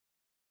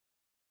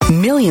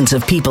Millions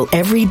of people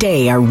every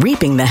day are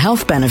reaping the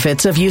health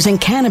benefits of using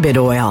cannabis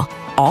oil,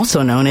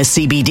 also known as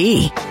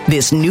CBD.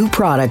 This new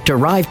product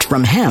derived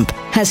from hemp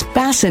has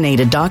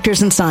fascinated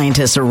doctors and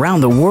scientists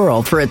around the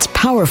world for its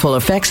powerful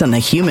effects on the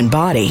human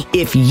body.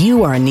 If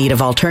you are in need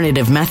of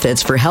alternative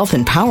methods for health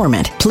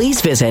empowerment, please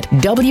visit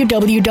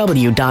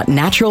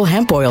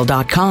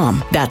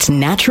www.naturalhempoil.com. That's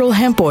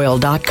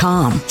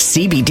naturalhempoil.com.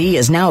 CBD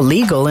is now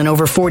legal in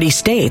over 40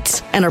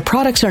 states, and our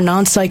products are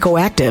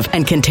non-psychoactive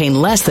and contain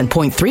less than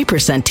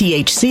 0.3%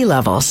 THC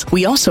levels.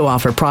 We also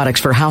offer products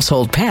for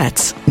household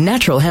pets.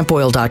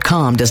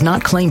 Naturalhempoil.com does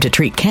not claim to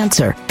treat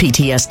cancer,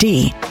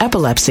 PTSD,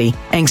 epilepsy,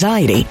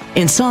 anxiety,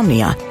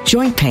 insomnia,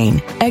 joint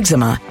pain,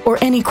 eczema, or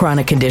any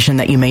chronic condition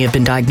that you may have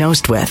been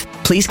diagnosed with.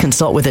 Please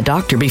consult with a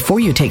doctor before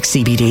you take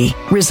CBD.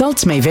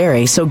 Results may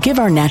vary, so give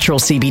our natural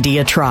CBD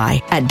a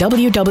try at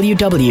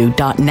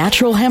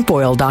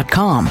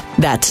www.naturalhempoil.com.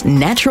 That's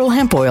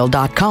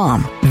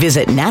naturalhempoil.com.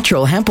 Visit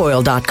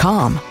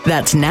naturalhempoil.com.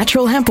 That's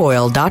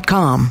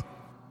naturalhempoil.com.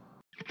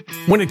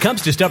 When it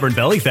comes to stubborn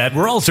belly fat,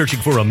 we're all searching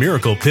for a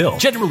miracle pill.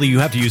 Generally, you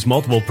have to use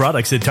multiple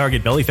products that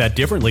target belly fat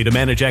differently to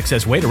manage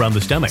excess weight around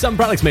the stomach. Some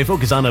products may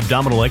focus on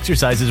abdominal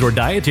exercises or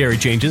dietary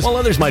changes, while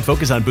others might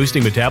focus on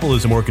boosting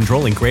metabolism or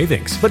controlling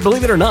cravings. But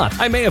believe it or not,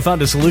 I may have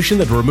found a solution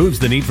that removes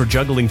the need for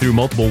juggling through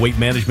multiple weight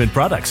management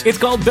products. It's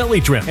called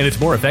Belly Trim, and it's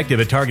more effective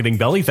at targeting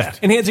belly fat,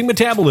 enhancing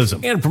metabolism,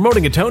 and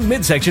promoting a toned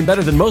midsection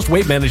better than most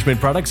weight management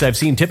products I've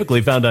seen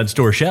typically found on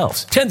store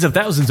shelves. Tens of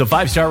thousands of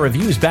 5-star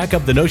reviews back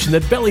up the notion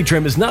that Belly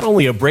Trim is not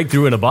only a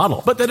breakthrough in a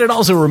bottle, but that it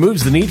also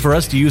removes the need for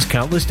us to use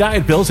countless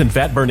diet pills and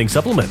fat-burning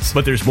supplements.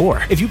 But there's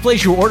more. If you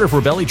place your order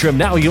for Belly Trim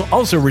now, you'll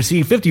also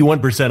receive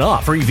 51%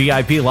 off, free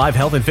VIP live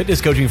health and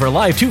fitness coaching for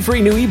life, 2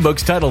 free new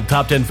ebooks titled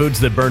Top 10 Foods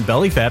That Burn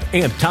Belly Fat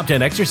and Top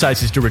 10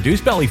 Exercises to Reduce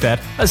Belly Fat,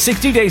 a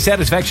 60-day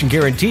satisfaction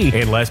guarantee,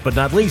 and last but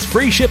not least,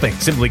 free shipping.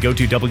 Simply go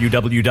to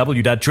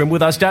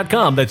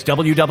www.trimwithus.com. That's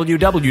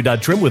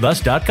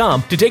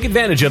www.trimwithus.com to take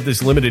advantage of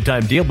this limited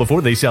time deal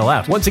before they sell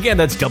out. Once again,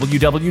 that's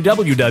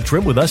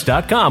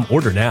www.trimwithus.com.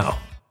 Order now.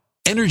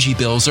 Energy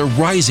bills are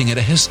rising at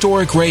a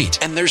historic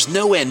rate, and there's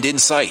no end in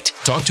sight.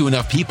 Talk to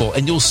enough people,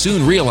 and you'll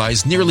soon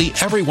realize nearly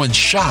everyone's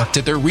shocked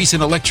at their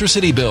recent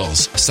electricity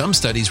bills. Some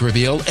studies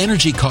reveal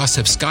energy costs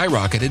have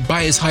skyrocketed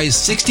by as high as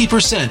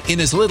 60%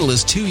 in as little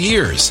as 2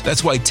 years.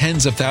 That's why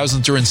tens of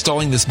thousands are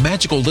installing this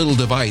magical little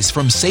device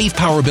from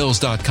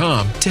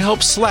SavePowerBills.com to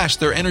help slash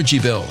their energy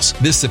bills.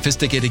 This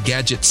sophisticated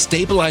gadget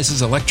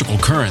stabilizes electrical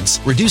currents,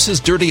 reduces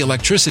dirty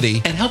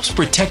electricity, and helps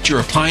protect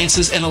your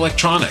appliances and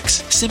electronics.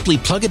 Simply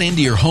plug it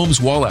into your home's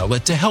wall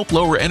outlet to help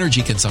lower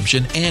energy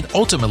consumption and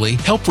ultimately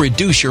help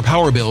reduce your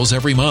power bills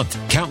every month.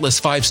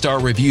 Countless 5-star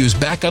reviews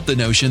back up the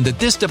notion that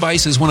this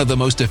device is one of the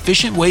most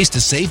efficient ways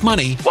to save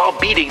money while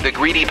beating the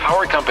greedy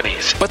power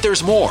companies. But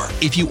there's more.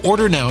 If you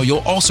order now, you'll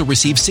also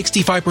receive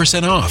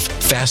 65% off,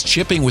 fast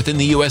shipping within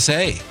the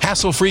USA,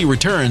 hassle-free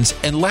returns,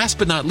 and last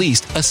but not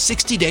least, a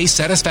 60-day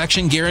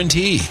satisfaction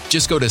guarantee.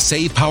 Just go to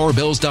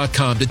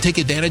SavePowerBills.com to take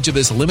advantage of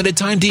this limited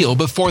time deal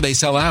before they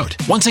sell out.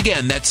 Once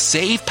again, that's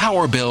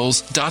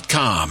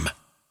SavePowerBills.com.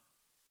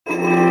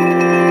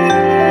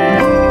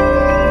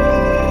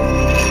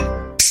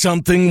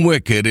 Something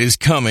wicked is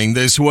coming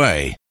this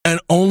way,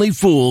 and only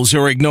fools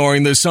are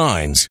ignoring the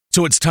signs.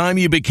 So it's time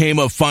you became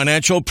a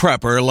financial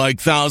prepper like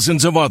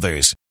thousands of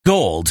others.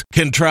 Gold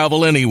can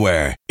travel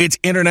anywhere. It's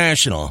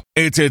international.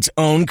 It's its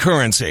own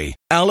currency.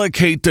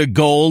 Allocate to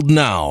gold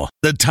now,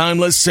 the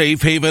timeless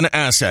safe haven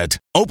asset.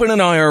 Open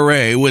an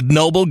IRA with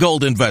Noble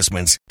Gold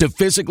Investments to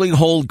physically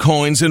hold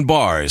coins and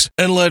bars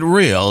and let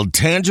real,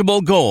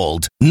 tangible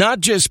gold, not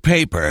just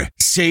paper,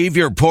 save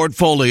your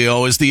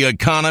portfolio as the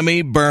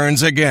economy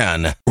burns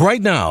again.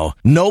 Right now,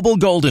 Noble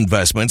Gold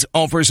Investments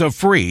offers a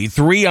free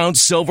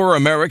 3-ounce silver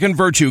American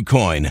Virtue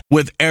coin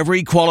with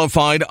every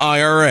qualified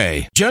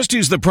IRA. Just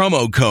use the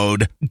promo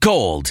code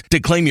GOLD to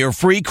claim your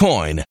free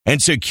coin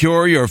and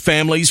secure your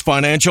family's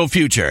financial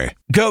future.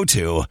 Go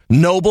to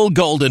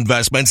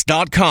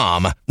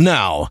noblegoldinvestments.com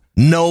now.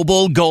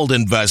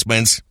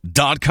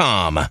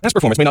 noblegoldinvestments.com. Past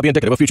performance may not be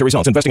indicative of future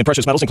results. Investing in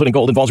precious metals, including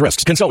gold, involves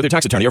risks. Consult with your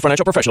tax attorney or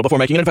financial professional before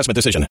making an investment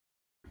decision.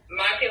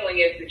 My feeling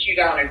is that you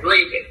don't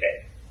agree with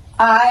it.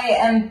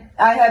 I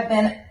have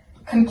been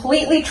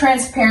completely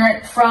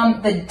transparent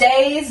from the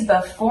days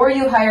before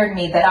you hired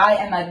me that I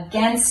am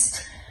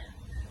against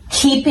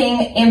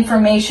keeping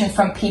information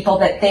from people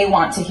that they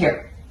want to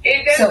hear.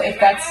 So if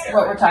that's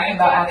what we're talking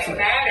about,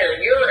 absolutely. It doesn't matter.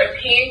 Your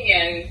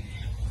opinion,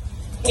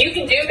 you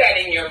can do that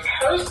in your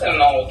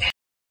personal.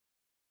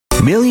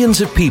 Millions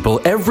of people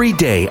every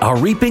day are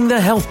reaping the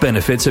health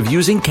benefits of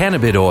using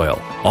cannabis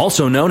oil,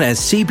 also known as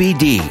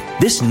CBD.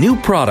 This new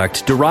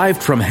product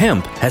derived from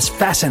hemp has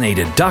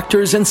fascinated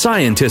doctors and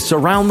scientists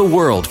around the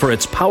world for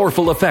its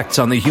powerful effects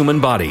on the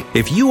human body.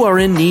 If you are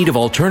in need of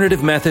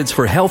alternative methods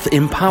for health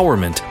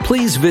empowerment,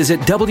 please visit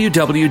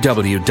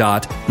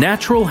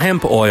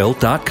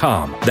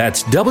www.naturalhempoil.com.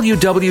 That's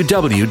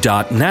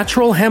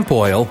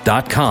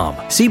www.naturalhempoil.com.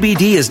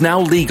 CBD is now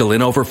legal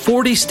in over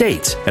 40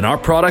 states, and our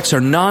products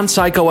are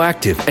non-psychoactive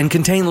psychoactive and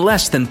contain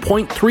less than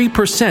 0.3%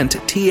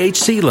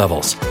 THC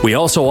levels. We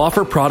also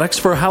offer products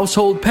for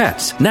household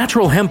pets.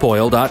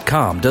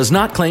 NaturalHempOil.com does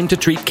not claim to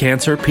treat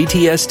cancer,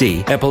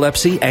 PTSD,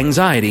 epilepsy,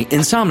 anxiety,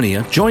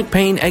 insomnia, joint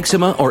pain,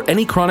 eczema, or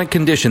any chronic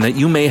condition that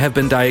you may have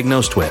been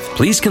diagnosed with.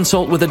 Please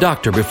consult with a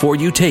doctor before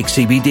you take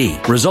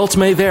CBD. Results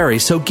may vary,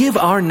 so give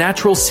our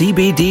natural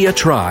CBD a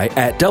try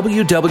at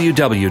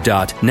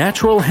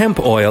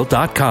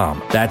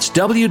www.naturalhempoil.com. That's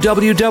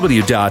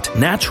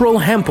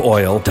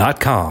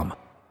www.naturalhempoil.com.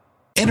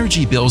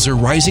 Energy bills are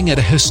rising at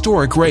a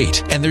historic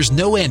rate, and there's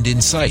no end in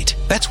sight.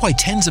 That's why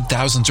tens of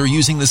thousands are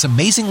using this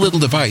amazing little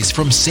device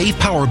from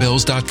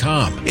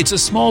SavePowerBills.com. It's a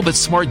small but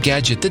smart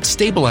gadget that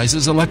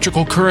stabilizes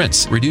electrical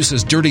currents,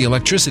 reduces dirty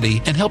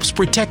electricity, and helps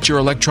protect your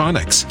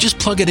electronics. Just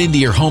plug it into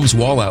your home's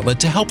wall outlet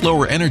to help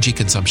lower energy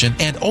consumption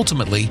and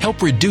ultimately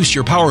help reduce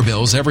your power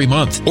bills every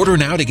month. Order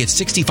now to get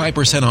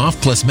 65%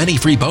 off plus many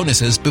free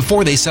bonuses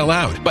before they sell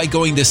out by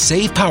going to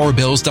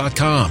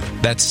SavePowerBills.com.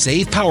 That's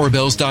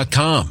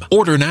SavePowerBills.com.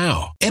 Order now.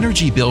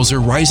 Energy bills are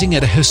rising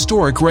at a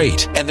historic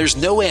rate, and there's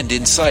no end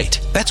in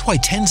sight. That's why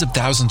tens of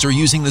thousands are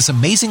using this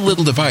amazing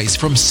little device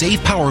from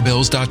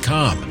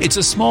SavePowerBills.com. It's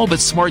a small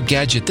but smart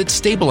gadget that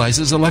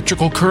stabilizes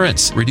electrical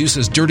currents,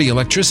 reduces dirty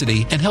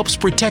electricity, and helps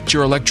protect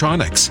your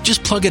electronics.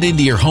 Just plug it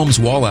into your home's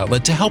wall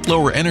outlet to help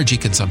lower energy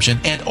consumption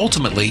and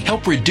ultimately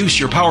help reduce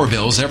your power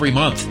bills every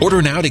month.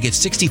 Order now to get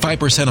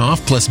 65%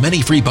 off plus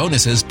many free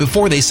bonuses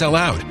before they sell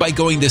out by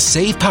going to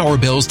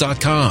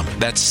SavePowerBills.com.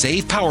 That's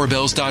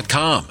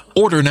SavePowerBills.com.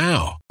 Order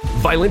now.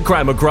 Violent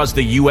crime across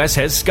the U.S.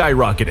 has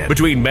skyrocketed.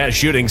 Between mass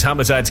shootings,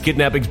 homicides,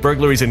 kidnappings,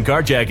 burglaries, and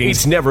carjackings,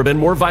 it's never been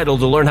more vital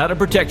to learn how to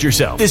protect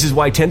yourself. This is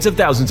why tens of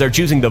thousands are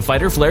choosing the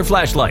Fighter Flare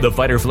flashlight. The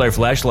Fighter Flare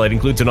flashlight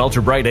includes an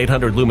ultra-bright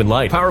 800 lumen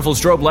light, powerful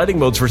strobe lighting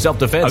modes for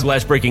self-defense, a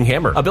glass-breaking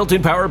hammer, a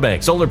built-in power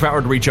bank,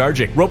 solar-powered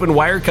recharging, rope and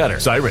wire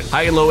cutter, siren,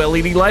 high and low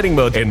LED lighting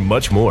mode, and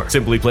much more.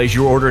 Simply place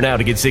your order now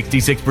to get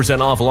 66%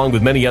 off along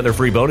with many other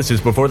free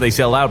bonuses before they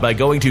sell out by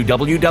going to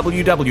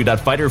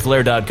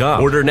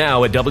www.fighterflare.com. Order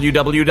now at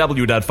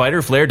www.fighterflare.com.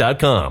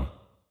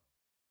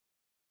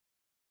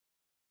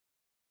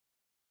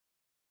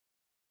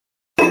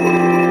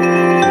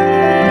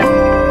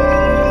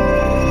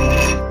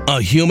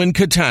 A human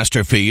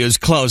catastrophe is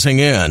closing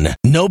in.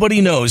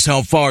 Nobody knows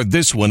how far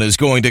this one is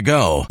going to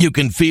go. You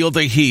can feel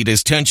the heat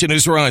as tension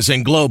is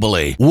rising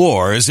globally.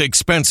 War is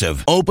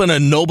expensive. Open a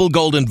Noble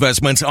Gold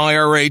Investments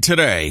IRA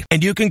today,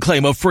 and you can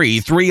claim a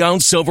free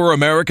 3-ounce silver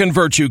American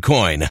Virtue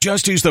coin.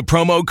 Just use the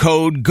promo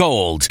code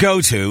GOLD.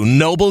 Go to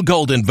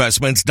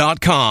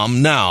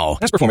noblegoldinvestments.com now.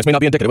 Past performance may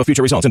not be indicative of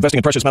future results. Investing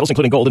in precious metals,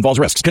 including gold, involves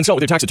risks. Consult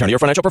with your tax attorney or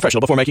financial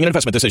professional before making an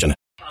investment decision.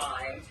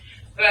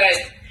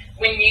 But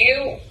when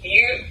you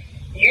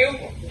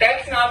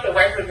that's not the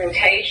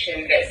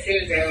representation that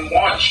Susan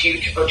wants you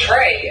to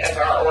portray of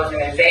our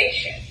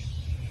organization.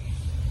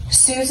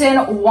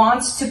 Susan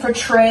wants to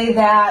portray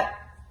that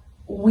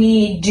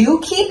we do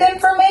keep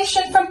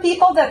information from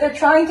people that they're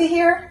trying to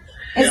hear?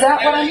 Is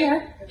that what I'm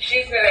hearing?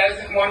 She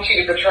doesn't want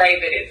you to portray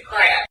that it's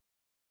crap.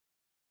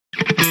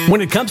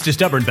 When it comes to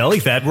stubborn belly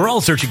fat, we're all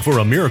searching for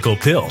a miracle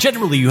pill.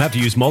 Generally, you have to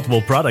use multiple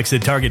products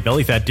that target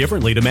belly fat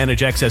differently to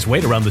manage excess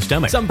weight around the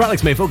stomach. Some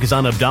products may focus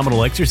on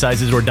abdominal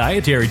exercises or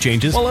dietary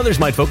changes, while others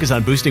might focus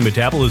on boosting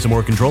metabolism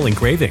or controlling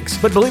cravings.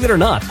 But believe it or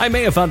not, I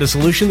may have found a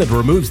solution that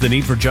removes the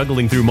need for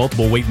juggling through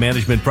multiple weight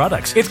management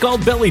products. It's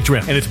called Belly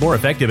Trim, and it's more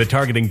effective at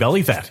targeting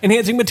belly fat,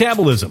 enhancing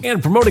metabolism,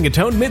 and promoting a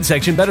toned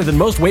midsection better than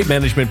most weight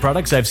management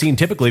products I've seen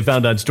typically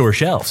found on store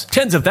shelves.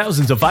 Tens of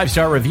thousands of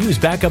 5-star reviews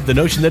back up the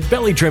notion that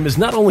Belly Trim is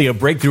not only a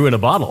breakthrough in a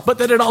bottle, but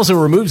that it also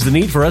removes the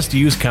need for us to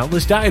use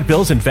countless diet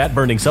pills and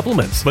fat-burning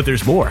supplements. But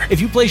there's more. If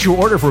you place your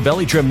order for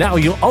Belly Trim now,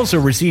 you'll also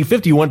receive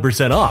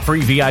 51% off,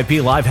 free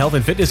VIP live health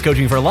and fitness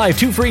coaching for life,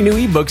 2 free new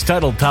ebooks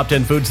titled Top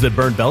 10 Foods That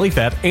Burn Belly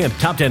Fat and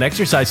Top 10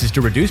 Exercises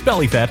to Reduce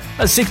Belly Fat,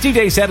 a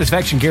 60-day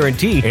satisfaction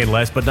guarantee, and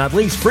last but not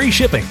least, free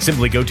shipping.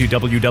 Simply go to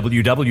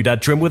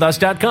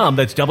www.trimwithus.com.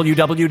 That's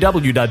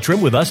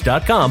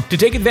www.trimwithus.com to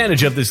take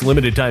advantage of this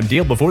limited time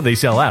deal before they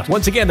sell out.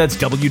 Once again, that's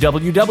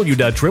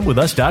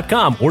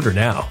www.trimwithus.com. Order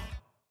now.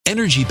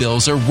 Energy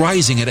bills are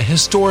rising at a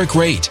historic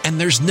rate, and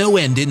there's no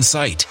end in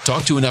sight.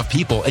 Talk to enough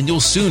people and you'll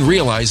soon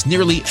realize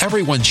nearly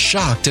everyone's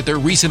shocked at their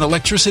recent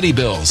electricity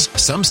bills.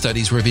 Some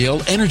studies reveal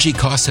energy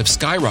costs have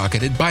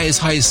skyrocketed by as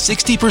high as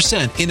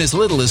 60% in as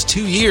little as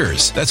 2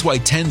 years. That's why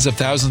tens of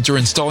thousands are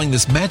installing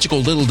this magical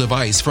little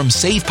device from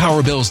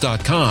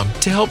SavePowerBills.com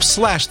to help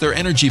slash their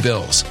energy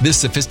bills. This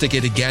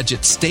sophisticated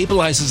gadget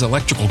stabilizes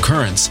electrical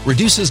currents,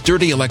 reduces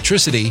dirty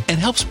electricity, and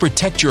helps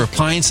protect your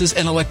appliances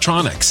and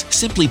electronics.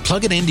 Simply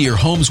plug it into your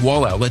home's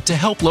wall outlet to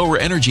help lower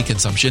energy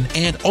consumption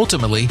and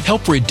ultimately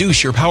help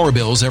reduce your power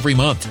bills every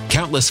month.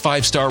 Countless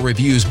 5-star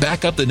reviews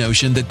back up the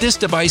notion that this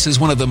device is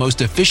one of the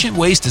most efficient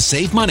ways to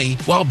save money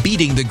while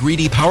beating the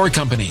greedy power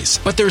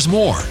companies. But there's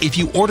more. If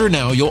you order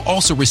now, you'll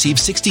also receive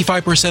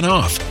 65%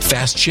 off,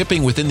 fast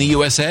shipping within the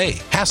USA,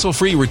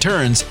 hassle-free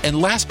returns,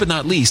 and last but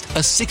not least, a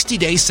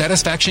 60-day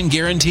satisfaction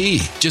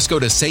guarantee. Just go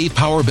to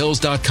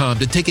SavePowerBills.com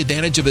to take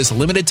advantage of this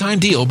limited time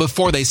deal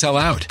before they sell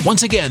out.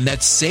 Once again,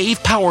 that's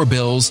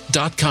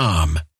SavePowerBills.com.